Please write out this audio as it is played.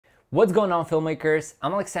What's going on, filmmakers?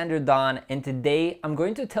 I'm Alexandru, and today I'm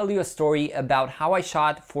going to tell you a story about how I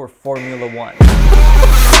shot for Formula One.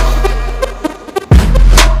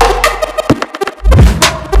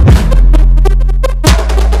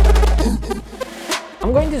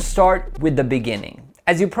 I'm going to start with the beginning.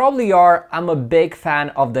 As you probably are, I'm a big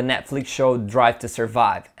fan of the Netflix show Drive to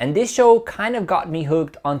Survive, and this show kind of got me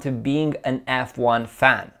hooked onto being an F1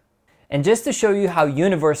 fan. And just to show you how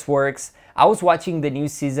universe works, I was watching the new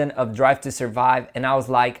season of Drive to Survive and I was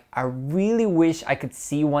like, I really wish I could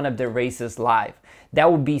see one of the races live. That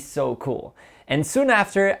would be so cool. And soon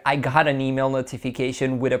after, I got an email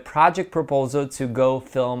notification with a project proposal to go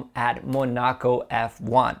film at Monaco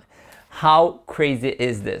F1. How crazy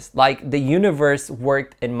is this? Like, the universe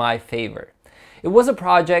worked in my favor. It was a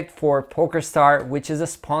project for PokerStar, which is a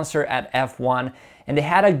sponsor at F1, and they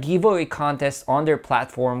had a giveaway contest on their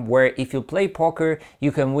platform where if you play poker,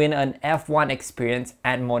 you can win an F1 experience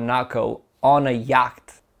at Monaco on a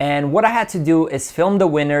yacht. And what I had to do is film the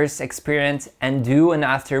winner's experience and do an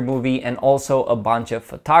after movie and also a bunch of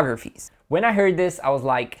photographies. When I heard this, I was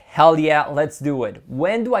like, hell yeah, let's do it.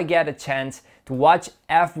 When do I get a chance to watch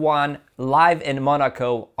F1 live in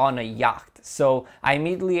Monaco on a yacht? So I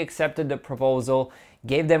immediately accepted the proposal,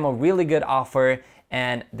 gave them a really good offer,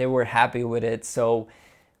 and they were happy with it. So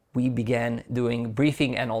we began doing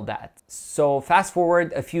briefing and all that. So fast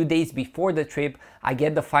forward a few days before the trip, I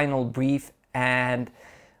get the final brief, and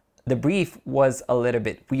the brief was a little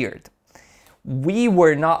bit weird. We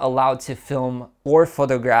were not allowed to film or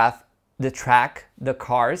photograph the track, the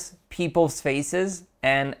cars, people's faces,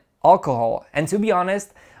 and alcohol. And to be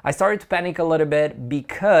honest, I started to panic a little bit,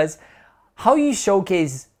 because how you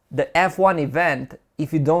showcase the F1 event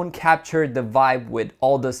if you don't capture the vibe with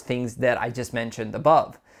all those things that I just mentioned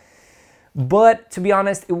above? But to be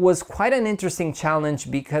honest, it was quite an interesting challenge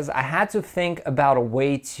because I had to think about a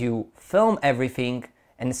way to film everything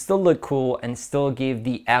and still look cool and still give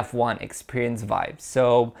the F1 experience vibe.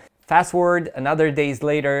 So fast forward another days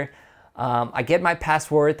later, I get my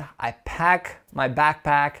passport, I pack my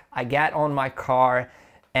backpack, I get on my car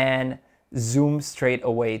and zoom straight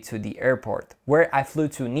away to the airport where I flew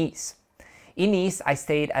to Nice. In Nice, I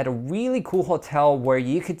stayed at a really cool hotel where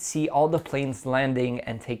you could see all the planes landing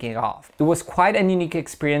and taking off. It was quite an unique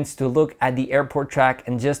experience to look at the airport track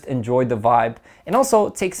and just enjoy the vibe, and also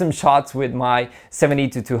take some shots with my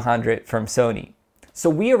 70-200 from Sony. So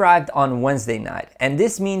we arrived on Wednesday night, and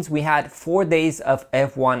this means we had 4 days of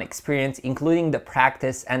F1 experience, including the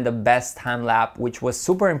practice and the best time lap, which was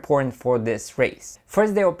super important for this race.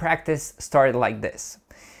 First day of practice started like this.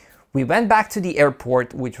 We went back to the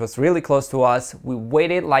airport, which was really close to us. We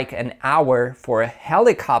waited like an hour for a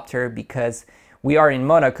helicopter because we are in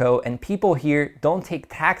Monaco and people here don't take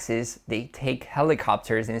taxis, they take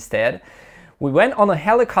helicopters instead. We went on a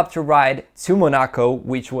helicopter ride to Monaco,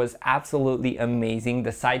 which was absolutely amazing.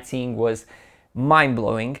 The sightseeing was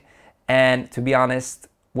mind-blowing. And to be honest,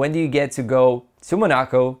 when do you get to go to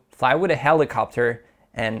Monaco, fly with a helicopter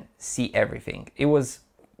and see everything? It was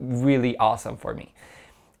really awesome for me.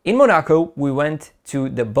 In Monaco, we went to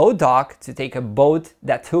the boat dock to take a boat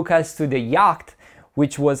that took us to the yacht,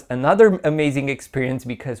 which was another amazing experience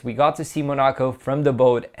because we got to see Monaco from the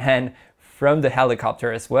boat and from the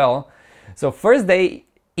helicopter as well. So first day,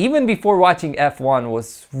 even before watching F1,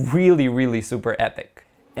 was really super epic.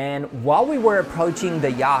 And while we were approaching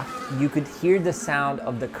the yacht, you could hear the sound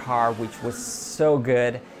of the car, which was so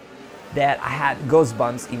good that I had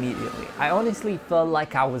goosebumps immediately. I honestly felt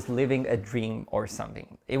like I was living a dream or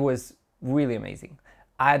something. It was really amazing.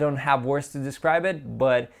 I don't have words to describe it,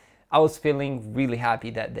 but I was feeling really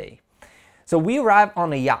happy that day. So we arrived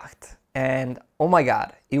on a yacht, and oh my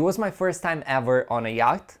God, it was my first time ever on a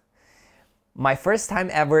yacht, my first time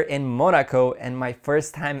ever in Monaco, and my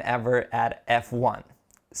first time ever at F1.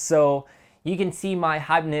 So you can see my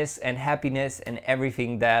hypeness and happiness and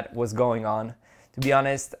everything that was going on. To be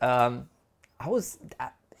honest,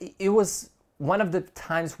 it was one of the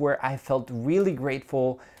times where I felt really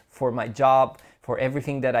grateful for my job, for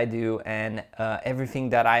everything that I do, and everything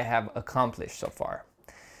that I have accomplished so far.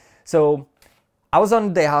 So I was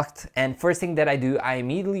on the yacht, and first thing that I do, I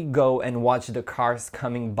immediately go and watch the cars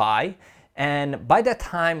coming by. And by that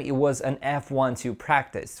time, it was an F1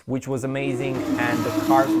 practice, which was amazing, and the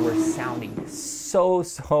cars were sounding so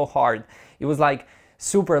hard. It was like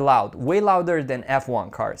super loud, way louder than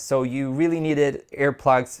F1 cars. So you really needed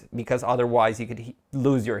earplugs because otherwise you could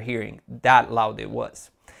lose your hearing. That loud it was.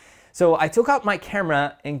 So I took out my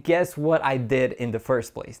camera, and guess what I did in the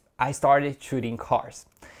first place? I started shooting cars.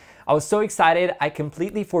 I was so excited, I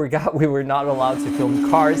completely forgot we were not allowed to film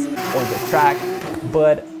cars or the track,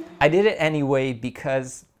 but I did it anyway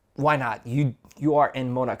because why not? You are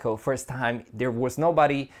in Monaco, first time. There was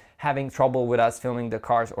nobody having trouble with us filming the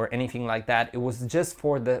cars or anything like that. It was just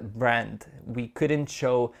for the brand. We couldn't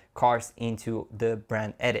show cars into the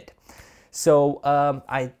brand edit. So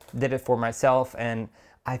I did it for myself, and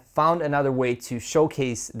I found another way to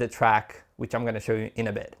showcase the track, which I'm gonna show you in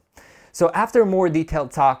a bit. So after more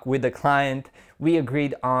detailed talk with the client, we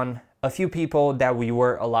agreed on a few people that we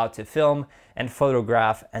were allowed to film and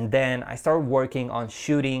photograph, and then I started working on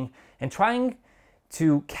shooting and trying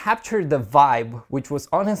to capture the vibe, which was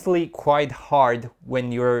honestly quite hard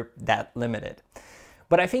when you're that limited.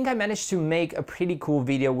 But I think I managed to make a pretty cool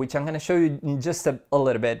video, which I'm gonna show you in just a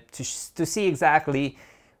little bit to see exactly.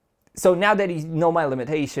 So now that you know my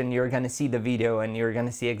limitation, you're gonna see the video and you're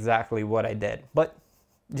gonna see exactly what I did. But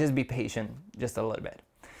just be patient, just a little bit.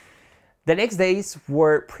 The next days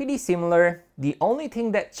were pretty similar. The only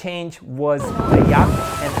thing that changed was the yacht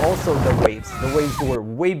and also the waves. The waves were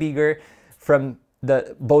way bigger from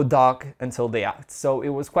the boat dock until the yacht. So it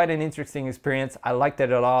was quite an interesting experience. I liked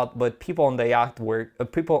it a lot, but people on the yacht were,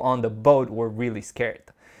 people on the boat were really scared.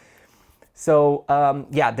 So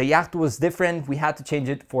yeah, the yacht was different. We had to change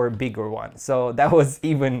it for a bigger one. So that was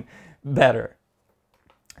even better.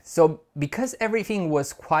 So because everything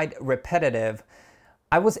was quite repetitive,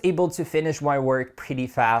 I was able to finish my work pretty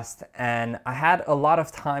fast, and I had a lot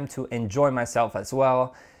of time to enjoy myself as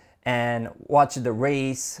well and watch the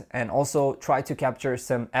race and also try to capture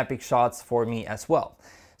some epic shots for me as well.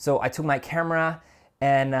 So I took my camera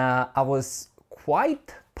and I was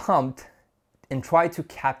quite pumped and tried to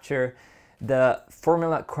capture the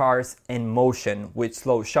Formula cars in motion with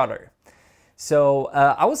slow shutter. So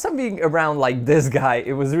I was something around like this guy.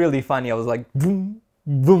 It was really funny. I was like boom,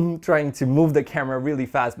 boom, trying to move the camera really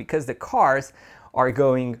fast because the cars are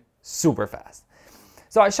going super fast.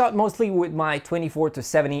 So I shot mostly with my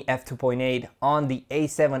 24-70 f2.8 on the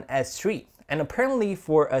A7S III. And apparently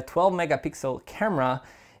for a 12 megapixel camera,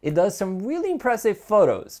 it does some really impressive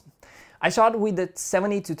photos. I shot with the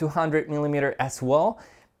 70-200 millimeter as well,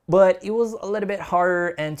 but it was a little bit harder,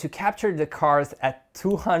 and to capture the cars at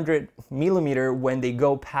 200 millimeter when they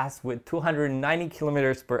go past with 290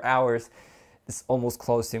 kilometers per hour is almost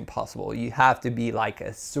close to impossible. You have to be like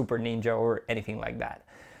a super ninja or anything like that.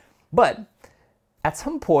 But at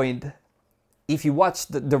some point, if you watch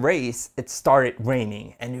the race, it started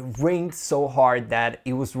raining, and it rained so hard that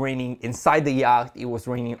it was raining inside the yacht, it was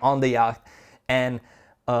raining on the yacht, and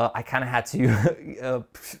I kind of had to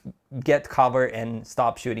get cover and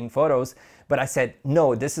stop shooting photos. But I said,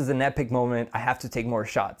 no, this is an epic moment. I have to take more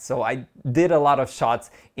shots. So I did a lot of shots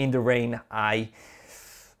in the rain. It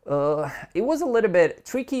was a little bit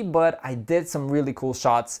tricky, but I did some really cool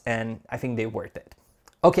shots, and I think they worth it.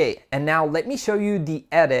 Okay, and now let me show you the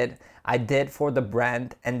edit I did for the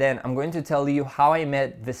brand, and then I'm going to tell you how I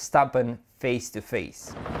met Verstappen face to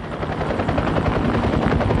face.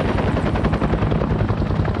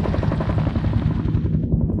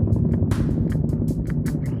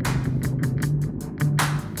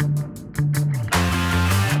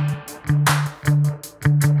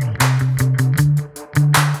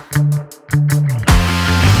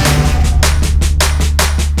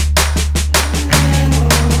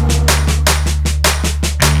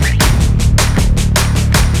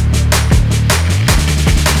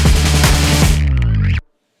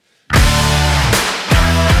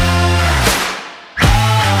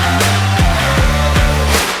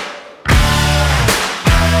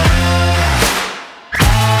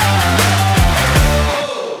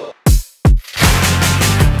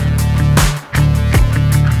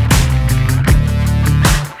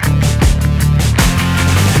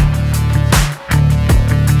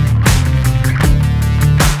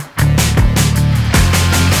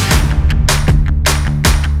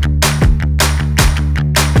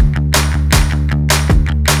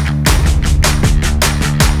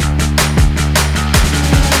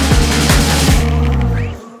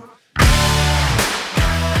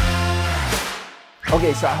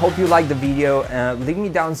 Okay, so I hope you liked the video. Leave me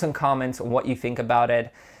down some comments on what you think about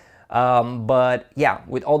it. But yeah,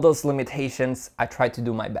 with all those limitations, I tried to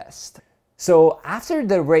do my best. So after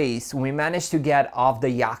the race, we managed to get off the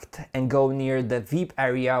yacht and go near the VIP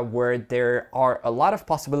area where there are a lot of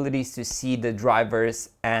possibilities to see the drivers,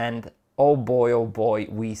 and oh boy,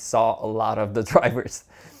 we saw a lot of the drivers.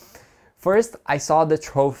 First, I saw the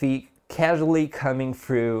trophy casually coming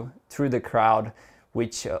through the crowd,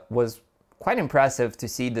 which was quite impressive to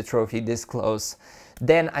see the trophy this close.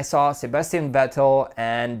 Then I saw Sebastian Vettel,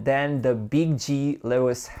 and then the big G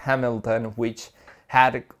Lewis Hamilton, which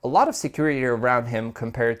had a lot of security around him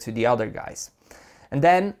compared to the other guys. And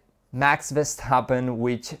then Max Verstappen,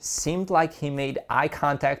 which seemed like he made eye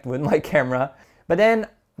contact with my camera. But then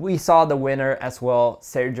we saw the winner as well,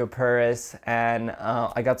 Sergio Perez, and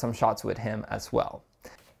I got some shots with him as well.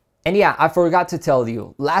 And yeah, I forgot to tell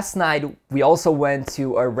you, last night we also went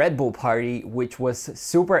to a Red Bull party, which was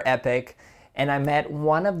super epic, and I met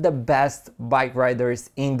one of the best bike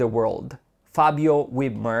riders in the world, Fabio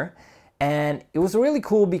Wibmer. And it was really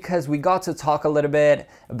cool because we got to talk a little bit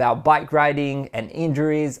about bike riding and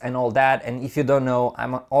injuries and all that. And if you don't know,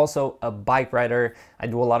 I'm also a bike rider. I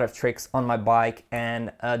do a lot of tricks on my bike,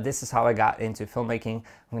 and this is how I got into filmmaking.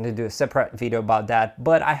 I'm gonna do a separate video about that,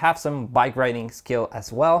 but I have some bike riding skill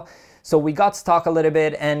as well. So we got to talk a little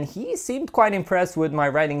bit, and he seemed quite impressed with my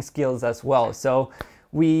riding skills as well. So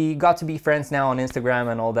we got to be friends now on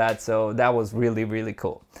Instagram and all that. So that was really, really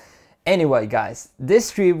cool. Anyway, guys, this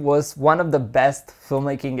trip was one of the best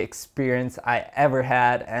filmmaking experience I ever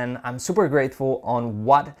had, and I'm super grateful on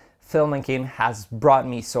what filmmaking has brought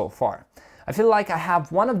me so far. I feel like I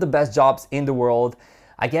have one of the best jobs in the world.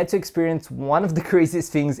 I get to experience one of the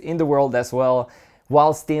craziest things in the world as well,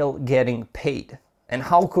 while still getting paid. And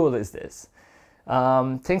how cool is this?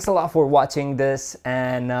 Thanks a lot for watching this,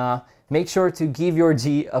 and make sure to give your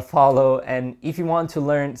G a follow. And if you want to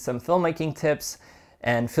learn some filmmaking tips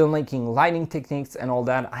and filmmaking lighting techniques and all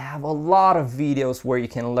that, I have a lot of videos where you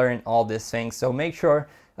can learn all these things. So make sure,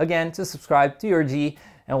 again, to subscribe to your G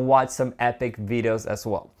and watch some epic videos as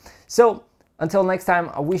well. So until next time,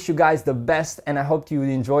 I wish you guys the best, and I hope you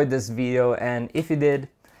enjoyed this video. And if you did,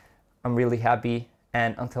 I'm really happy.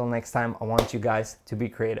 And until next time, I want you guys to be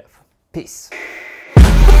creative. Peace.